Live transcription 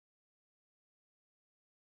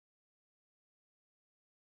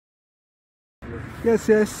Yes,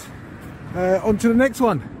 yes. On to the next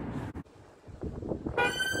one.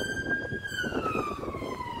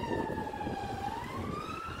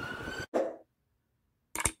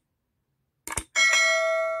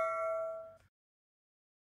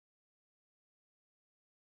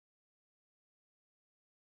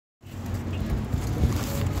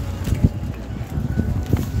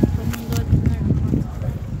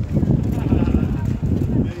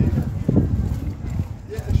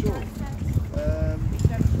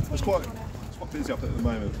 It's quite busy up at the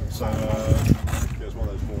moment, so it was one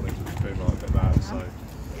of those mornings which has been like a bit mad. So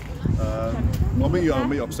I'll meet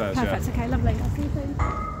you upstairs. Perfect. Yeah. Okay, lovely. I'll see you soon.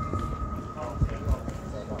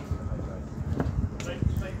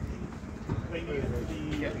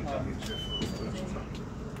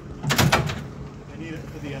 They need it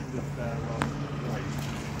for the end of their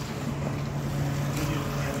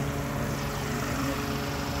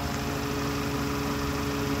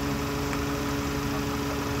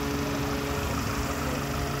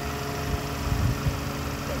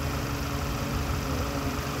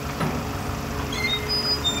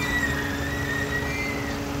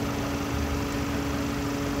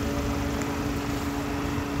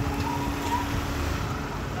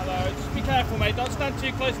Be careful, mate. Don't stand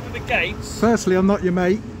too close to the gates. Firstly, I'm not your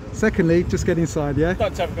mate. Secondly, just get inside, yeah?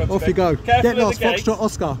 Don't tell me. Off you go. Careful Get of lost, the gates. Foxtrot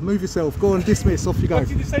Oscar. Move yourself. Go on, dismiss. Off you go. What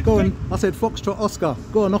did you say Go to on. me? I said Foxtrot Oscar.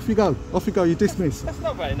 Go on, off you go. Off you go. You dismiss. That's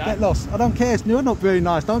not very nice. Get lost. I don't care. You're not very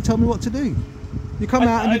nice. Don't tell me what to do. You come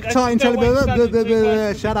out and you I try and just tell don't me. want you standing too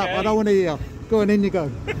close to Shut the up. I gate. don't want to hear. Go on, in you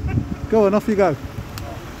go. Go on, off you go.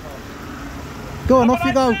 Go on, off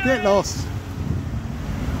you go. Get lost.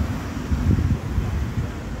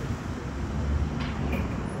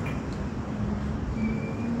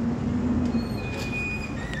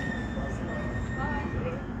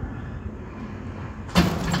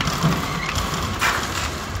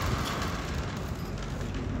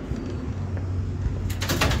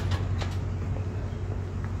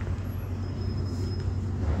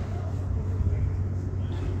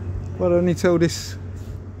 Why don't you tell this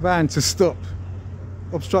van to stop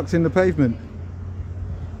obstructing the pavement?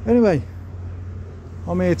 Anyway,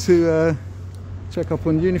 I'm here to check up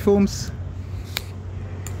on uniforms.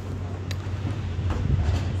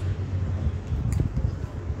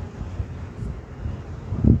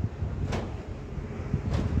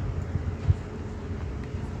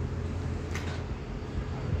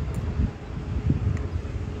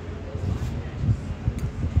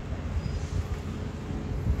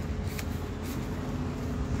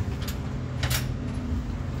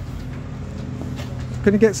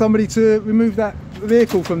 Can you get somebody to remove that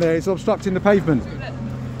vehicle from there? It's obstructing the pavement.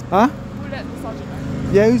 Huh? We'll let the sergeant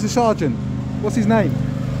know. Yeah, who's the sergeant? What's his name?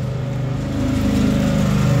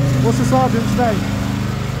 What's the sergeant's name?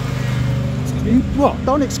 Excuse me? What?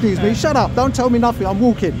 Don't excuse me. Shut up. Don't tell me nothing. I'm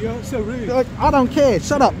walking. You're so rude. I don't care.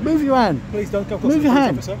 Shut up. Move your hand. Please don't come close Move to your the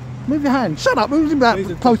hand. police officer. Move your hand. Shut up. Move that Please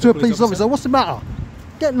don't close touch to a the police police officer. officer. What's the matter?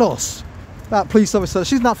 Get lost. That police officer.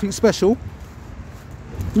 She's nothing special.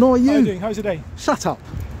 Nor are How are you you. doing? How's your day? Shut up.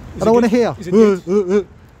 Is I don't it want to good? hear. Is it good?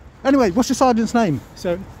 Anyway, what's your sergeant's name?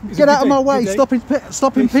 So, is Get it out of good my day? way. Good day?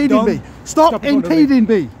 Stop Please impeding don't me. Stop stop in front of me. impeding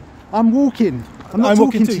me. I'm walking. I'm not I'm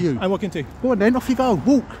talking walking to too. you. I'm walking too. Go on then, off you go.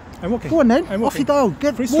 Walk. I'm walking. Go on then, I'm off you walking. go.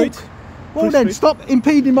 Get Free walk. street. Well Free then, street. stop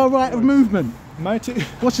impeding my right of movement. What's your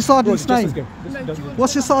sergeant's Just name? go. Just go.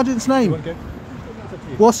 What's your sergeant's You name? want to go? It's up to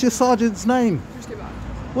you. What's your sergeant's name?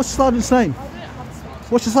 What's your sergeant's name?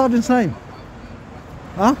 What's your sergeant's name?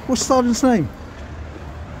 Huh? What's your sergeant's name?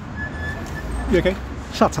 You okay?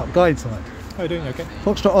 Shut up, go inside. How are you doing? Okay.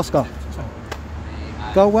 Foxtrot Oscar.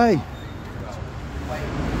 Go away.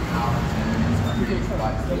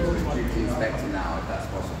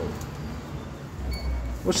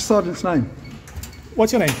 What's your sergeant's name?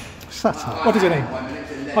 What's your name? Shut up. What is your name?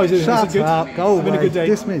 How is it? Is it Shut good? up, go Having a away. good day.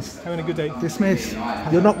 Dismiss. Having a good day. Dismiss.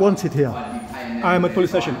 You're not wanted here. I am at police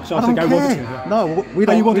station, so I I think don't I wanted care. here. No, we Are you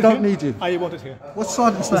don't, we wanted don't here? need you. Are you wanted here? What's the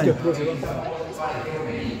sergeant's Let's name? go. Let's go.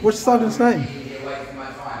 What's the sergeant's name?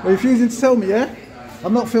 You're refusing to tell me, yeah?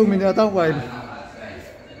 I'm not filming there, don't worry.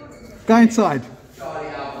 Go inside.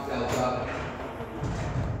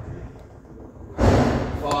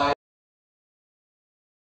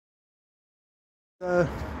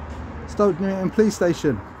 Stoke Newington Police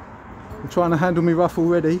Station. They're trying to handle me rough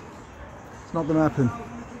already. It's not going to happen.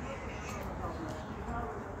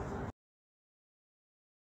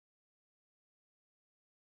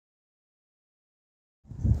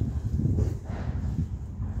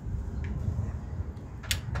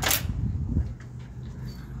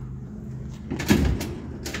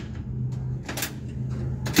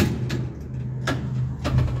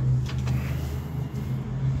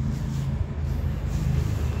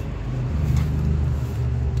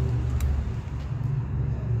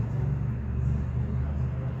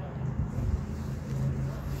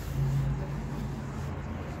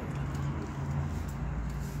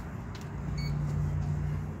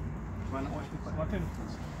 my pin,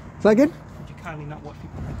 please? Say that again? Would you kindly not watch me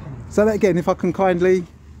put my pin in? Say that again, if I can kindly...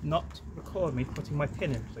 Not record me putting my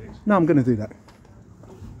pin in, please. No, I'm going to do that.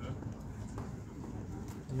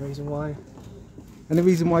 Any reason why? Any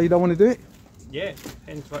reason why you don't want to do it? Yeah, it's my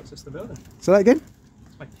pin to access the building. Say that again?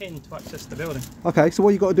 It's my pin to access the building. Okay, so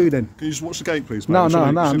what you got to do then? Can you just watch the gate, please, mate? No, Should no, we-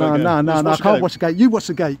 should no, I no, go? no, Let's no, I watch the can't gate. watch the gate. You watch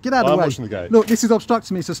the gate. Get out of the I'm way. watching the gate. Look, this is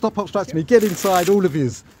obstructing me, so stop obstructing me. Get inside, all of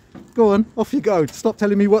yous. Go on, off you go. Stop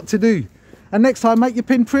telling me what to do. And next time, make your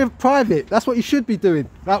pin private. That's what you should be doing.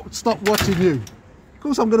 Stop watching you. Of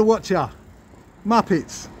course I'm going to watch ya.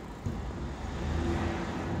 Muppets.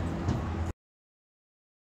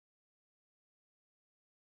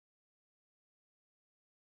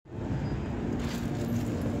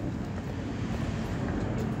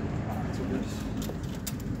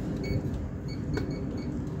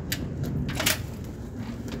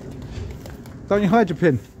 Don't you hide your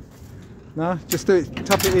pin? No, just do it,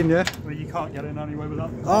 tap it in, yeah? Well, you can't get in anyway with that.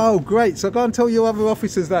 Oh, great. So go and tell your other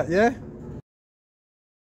officers that, yeah?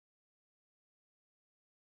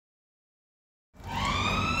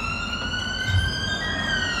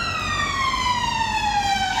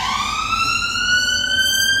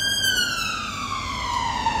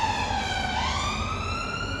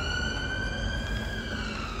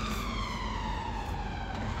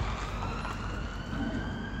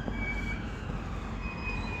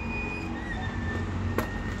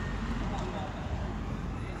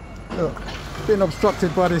 Look, being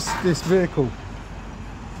obstructed by this vehicle.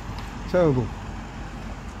 Terrible.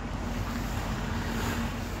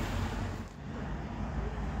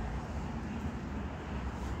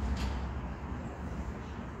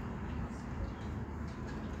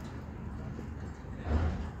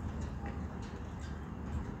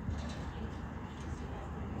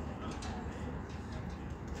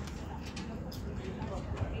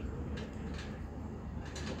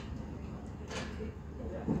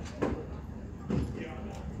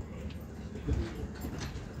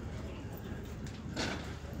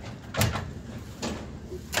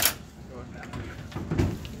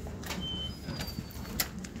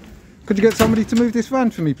 Could you get somebody to move this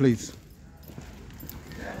van for me, please?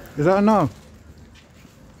 Is that a no?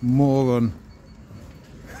 Moron.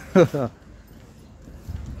 That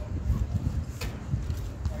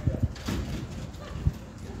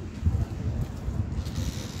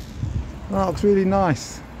looks really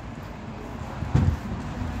nice.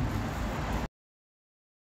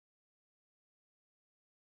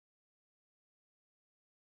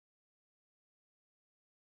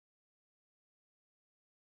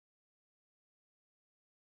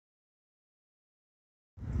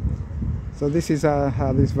 So this is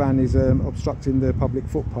how this van is obstructing the public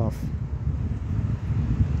footpath.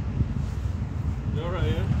 You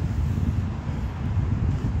alright, yeah?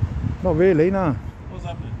 Not really, no. What's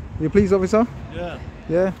happening? You a police officer? Yeah.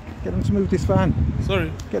 Yeah? Get them to move this van.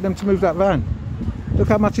 Sorry. Get them to move that van. Look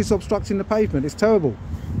how much it's obstructing the pavement. It's terrible.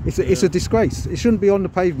 It's a disgrace. It shouldn't be on the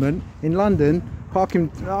pavement in London.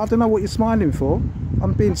 Parking. I don't know what you're smiling for.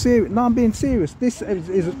 I'm being serious. No, I'm being serious. This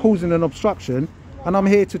is causing an obstruction, and I'm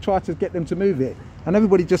here to try to get them to move it. And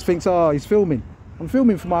everybody just thinks, oh, he's filming. I'm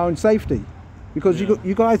filming for my own safety, because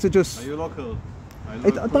you guys are just. Are you local?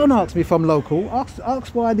 Don't ask me if I'm local.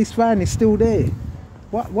 Ask why this van is still there.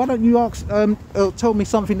 Why don't you ask? Tell me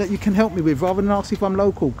something that you can help me with, rather than ask if I'm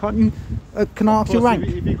local. Can't you? Can I ask your rank?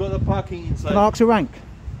 If you got the parking inside. Can I ask your rank?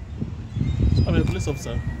 I'm a police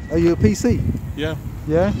officer. Are you a PC? Yeah.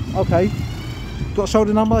 Yeah. Okay. Got a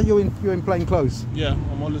shoulder number? You're in plain clothes. Yeah,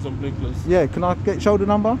 I'm always on plain clothes. Yeah. Can I get shoulder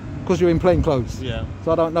number? Because you're in plain clothes. Yeah.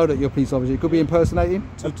 So I don't know that you're a police officer. You could be impersonating.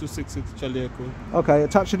 2266 Charlie Echo. Okay.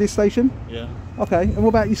 Attached to this station. Yeah. Okay. And what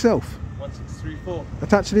about yourself? 1634.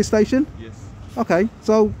 Attached to this station. Yes. Okay.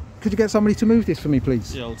 So could you get somebody to move this for me,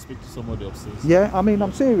 please? Yeah, I'll speak to somebody upstairs. Yeah, I mean,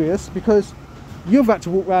 I'm serious, because you've had to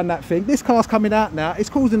walk around that thing. This car's coming out now. It's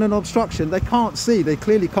causing an obstruction. They can't see. They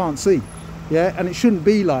clearly can't see. Yeah, and it shouldn't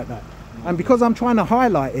be like that. And because I'm trying to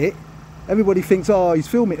highlight it, everybody thinks, oh, he's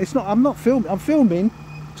filming. It's not. I'm not filming. I'm filming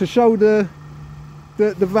to show the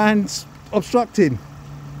van's obstructing.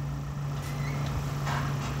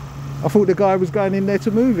 I thought the guy was going in there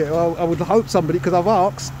to move it. Well, I would hope somebody, because I've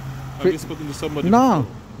asked. Have you spoken to somebody? No.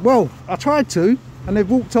 before? Well, I tried to, and they've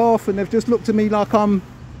walked off, and they've just looked at me like I'm,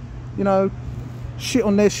 you know, shit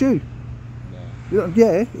on their shoe. No.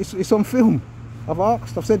 Yeah, it's on film. I've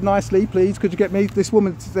asked. I've said nicely, please, could you get me? This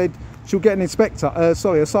woman said she'll get an inspector. A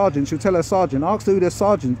sergeant. She'll tell her sergeant. I asked who the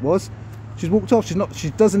sergeant was. She's walked off. She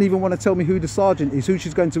doesn't even want to tell me who the sergeant is, who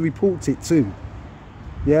she's going to report it to.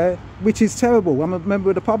 Yeah, which is terrible. I'm a member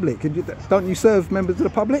of the public. Don't you serve members of the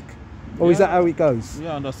public? Or is that how it goes?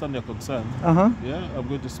 Yeah, I understand your concern. Yeah, I'm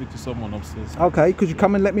going to speak to someone upstairs. Okay, could you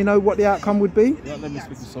come and let me know what the outcome would be? Yeah, let me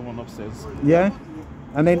speak to someone upstairs. Yeah?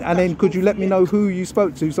 And then could you let me know who you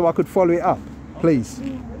spoke to so I could follow it up, please?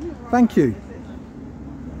 Thank you.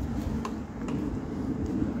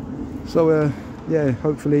 So, yeah,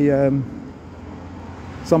 hopefully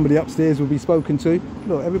somebody upstairs will be spoken to.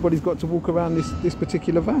 Look, everybody's got to walk around this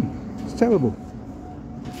particular van. It's terrible.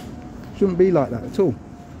 Shouldn't be like that at all.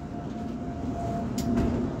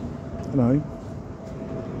 You know.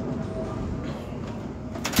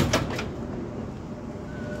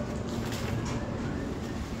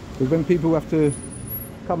 But when people have to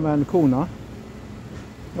come around the corner,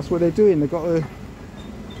 that's what they're doing. They've got to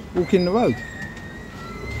walk in the road.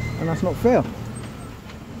 And that's not fair.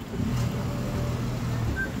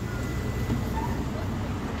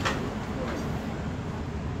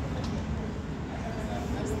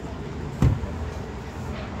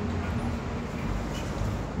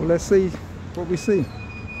 Well, let's see what we see.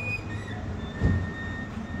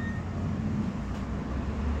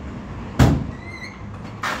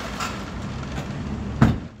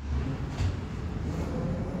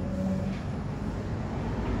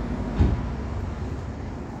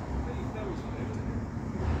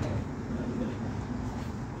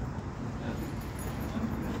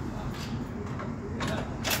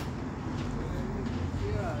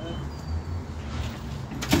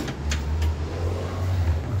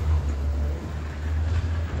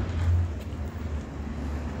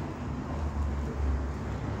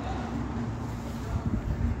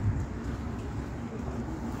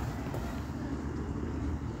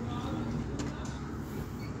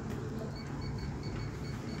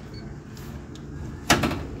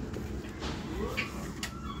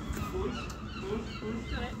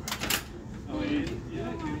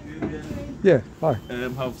 Yeah, hi.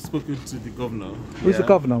 I've spoken to the governor. Who's the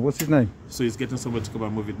governor? What's his name? So he's getting someone to come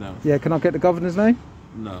and move it now. Yeah, can I get the governor's name?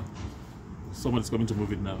 No. Someone's coming to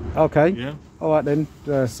move it now. Okay. Yeah. All right then.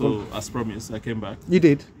 So as promised, I came back. You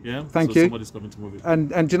did. Yeah. Thank so you. Somebody's coming to move it. And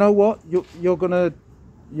do you know what? You're gonna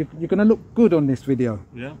look good on this video.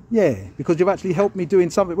 Yeah. Yeah, because you've actually helped me doing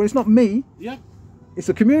something. Well, it's not me. Yeah. It's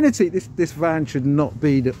the community. This van should not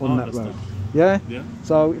be on that road. Yeah. Yeah.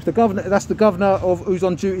 So if the governor, that's the governor of who's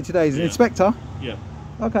on duty today, is an inspector. Yeah.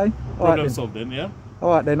 Okay. All Problem right solved then. Yeah. All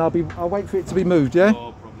right then. I'll wait for it to be moved. Yeah.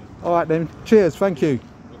 No problem. All right then. Cheers. Thank you.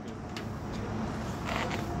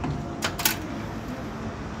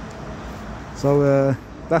 So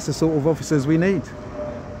that's the sort of officers we need.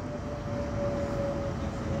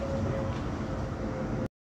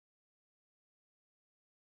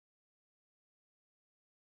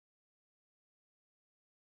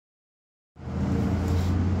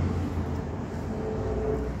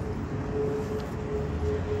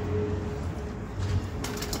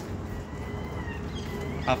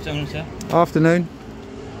 Afternoon, sir. Afternoon.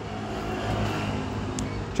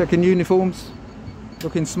 Checking uniforms.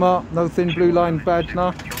 Looking smart. No thin blue line badge,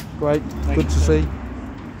 nah. Great. Good to see.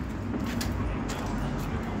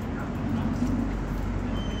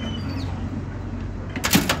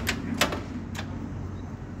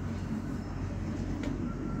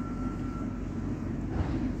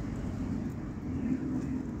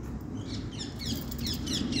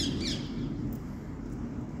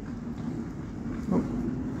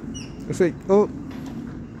 Let's see. Oh,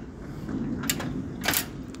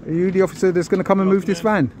 are you the officer that's going to come and move this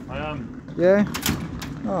van? I am. Yeah.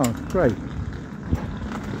 Oh, great.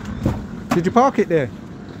 Did you park it there?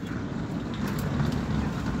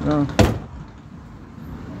 No.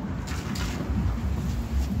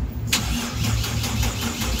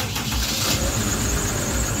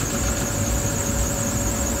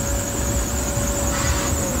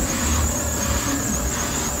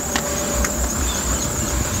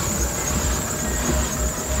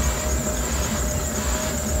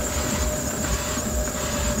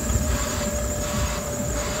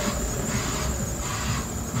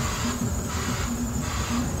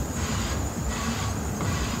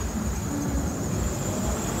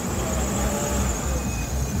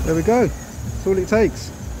 There we go. That's all it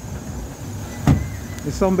takes.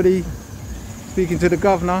 Is somebody speaking to the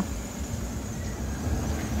governor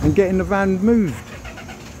and getting the van moved.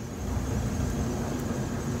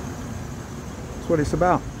 That's what it's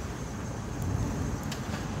about.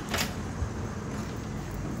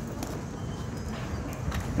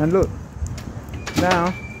 And look,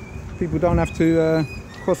 now people don't have to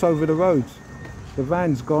cross over the roads. The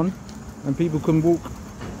van's gone and people can walk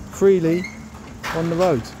freely on the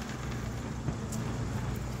road.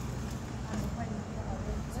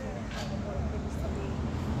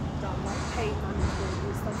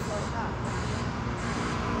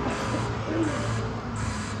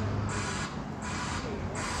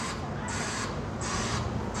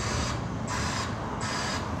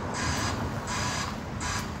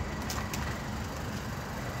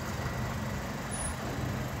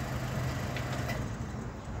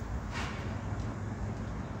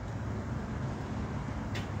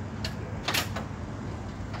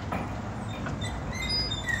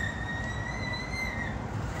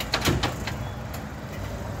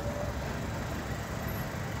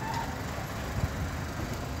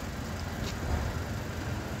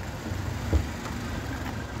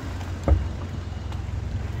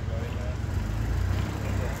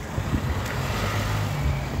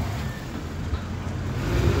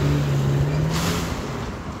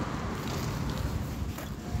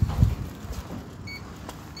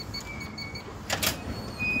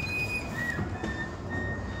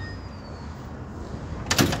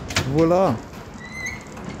 voila.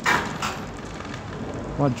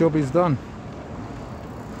 My job is done.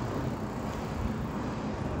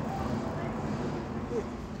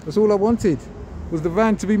 That's all I wanted, was the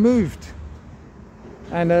van to be moved.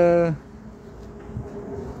 And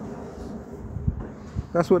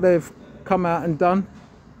that's what they've come out and done.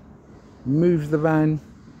 Moved the van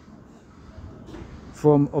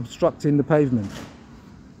from obstructing the pavement.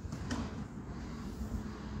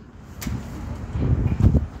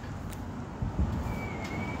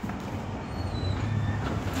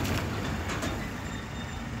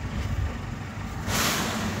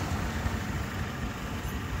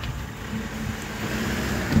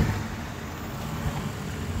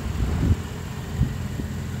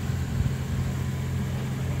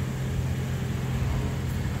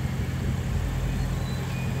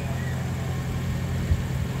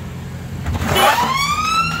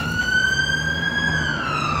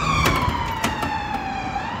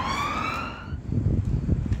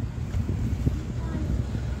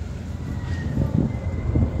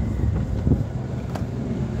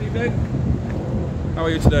 How are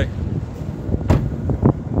you today?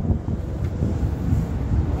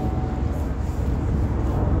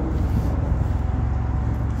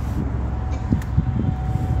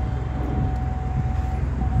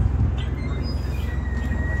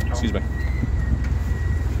 Excuse me.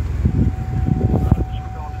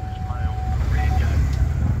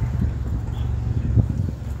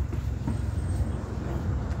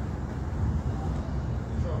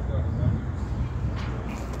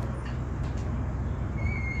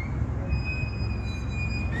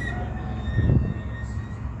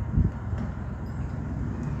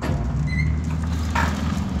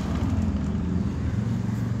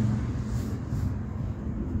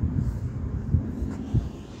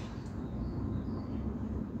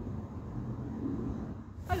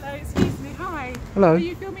 Excuse me, hi. Hello. Are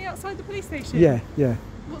you filming outside the police station? Yeah, yeah.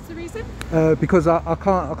 What's the reason? Because I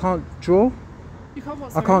can't draw. You can't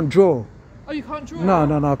what, I sorry? can't draw. Oh, you can't draw?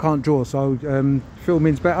 No, I can't draw. So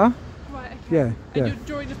filming's better. Right, okay. Yeah, And yeah. you're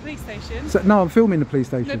drawing the police station? So, no, I'm filming the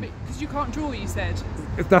police No, station. because you can't draw, you said.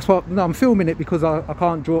 That's what. No, I'm filming it because I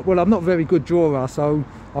can't draw. Well, I'm not a very good drawer, so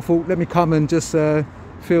I thought let me come and just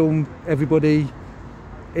film everybody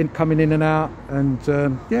coming in and out, and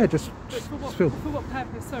yeah, just film. For what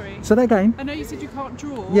purpose? Sorry. So that again. I know you said you can't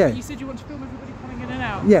draw. Yeah. But you said you want to film everybody coming in and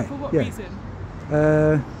out. Yeah. For what yeah. reason?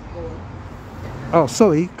 Oh,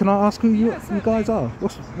 sorry. Can I ask who you certainly. guys are?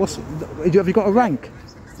 What's? Have you got a rank?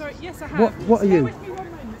 Sorry. Yes, I have. What are Bear you? with me one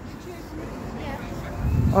moment.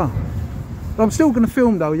 Oh, I'm still going to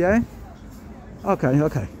film though, yeah? Okay,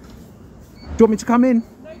 okay. Do you want me to come in?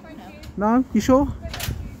 No, thank you. No? You sure?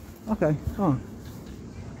 Okay. Oh.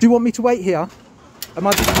 Do you want me to wait here? Am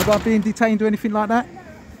I being detained or anything like that?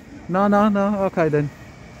 No. Okay then.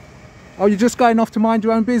 Oh, you're just going off to mind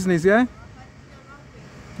your own business, yeah?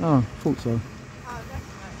 Oh, thought so.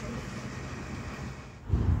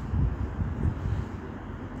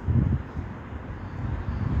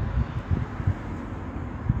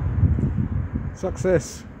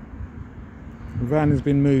 Success. The van has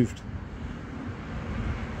been moved.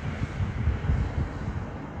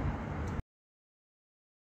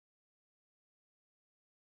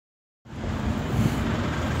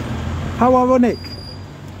 How ironic.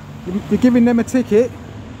 You're giving them a ticket.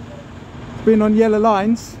 It's been on yellow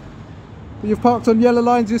lines. But you've parked on yellow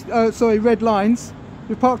lines, red lines.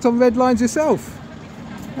 You've parked on red lines yourself.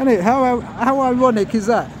 Isn't it? How ironic is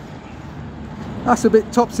that? That's a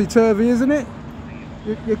bit topsy-turvy, isn't it?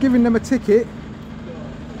 You're giving them a ticket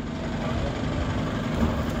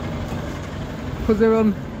because they're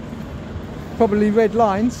on probably red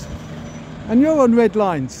lines, and you're on red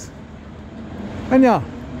lines, and yeah,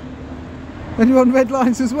 and you're on red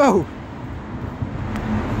lines as well.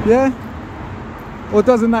 Yeah? Or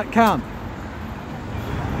doesn't that count?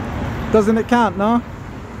 Doesn't it count, no?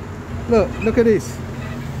 Look at this.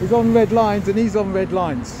 He's on red lines and he's on red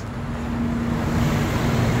lines.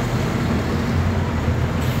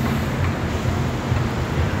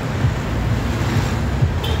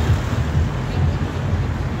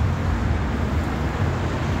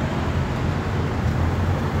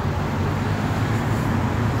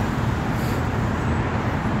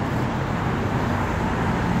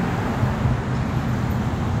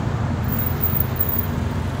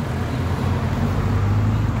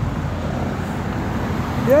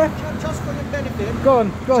 Yeah? Just for your benefit, Dave. Go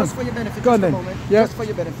on, go on. Just for your benefit, Go on just a then. moment. Yeah. Just for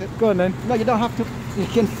your benefit. Go on then. No, you don't have to. You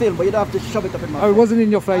can film, but you don't have to shove it up in my Oh, it face. wasn't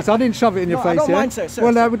in your face. I didn't shove it in your No, face. I don't Yeah. mind, sir, sir,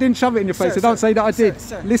 Well, sir. we didn't shove it in your face. Sir, So don't sir, say that I did.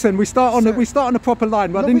 sir, sir. Listen, we start on Sir. we start on a proper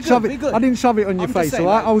line. But I No, didn't we shove good, it. we good. I didn't shove it on your I'm just face. saying,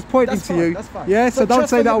 All right. I was pointing that's to fine, you. that's fine. Yeah. So So don't just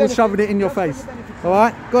say for that I your was shoving it in your benefit, face. just for your benefit. All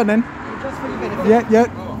right. Go on then. Just for your benefit. Yeah.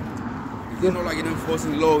 Yeah. You know, like you're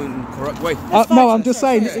enforcing law in correct way. No, fine, I'm sir, just sir,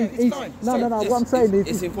 saying. sir, it's He's, fine. no, no, no. It's- What I'm saying is,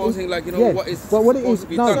 it's enforcing, like, you know, yeah. what is But what it supposed is, to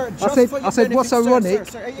be no. done. Sir, I just said, for your I said, what's benefit, sir, ironic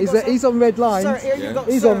sir, here you is go, that sir. he's on red line. Sir, here you go,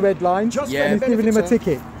 He's sir. on red line, Just for Yeah. your and he's giving him a benefit,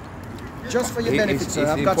 sir. ticket. Just for your benefit, It's sir.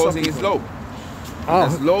 I've got enforcing something. his law. Oh.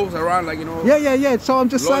 There's laws around, like, you know. Yeah, yeah, yeah. So I'm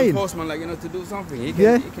just Law saying. enforcement, like, you know, to do something. You can,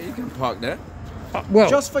 Yeah. you can park there. Well,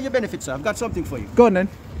 Just for your benefit, sir. I've got something for you. go on then.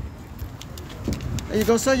 There you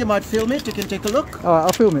go, sir. You might film it. You can take a look. All right, I'll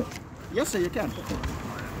film it. Yes, sir. You can.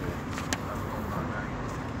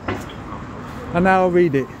 And now I'll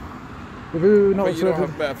read it. If we're not But you don't sure-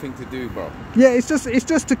 have a better thing to do, bro. Yeah, it's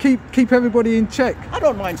just to keep everybody in check. I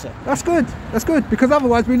don't mind, sir. That's good. That's good because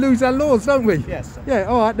otherwise we lose our laws, don't we? Yes, sir. Yeah.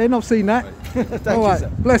 All right. Then I've seen that. Thank all you, right.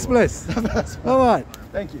 sir. Bless, bless. All right.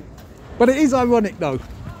 Thank you. But it is ironic though.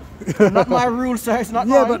 Not my rule, sir. It's not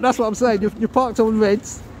Yeah, mine. but that's what I'm saying. You're parked on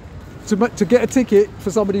reds to get a ticket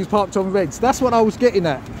for somebody who's parked on reds. That's what I was getting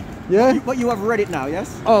at. Yeah. But you have read it now,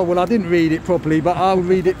 yes? Oh well, I didn't read it properly, but I'll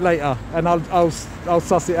read it later and I'll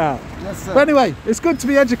suss it out. Yes, sir. But anyway, it's good to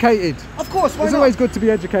be educated. Of course, why It's not? always good to be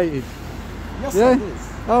educated. Yes, Yeah. sir, it is.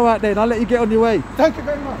 All right then. I'll let you get on your way. Thank you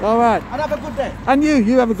very much. All right. And have a good day. And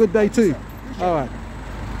you have a good day too. All right.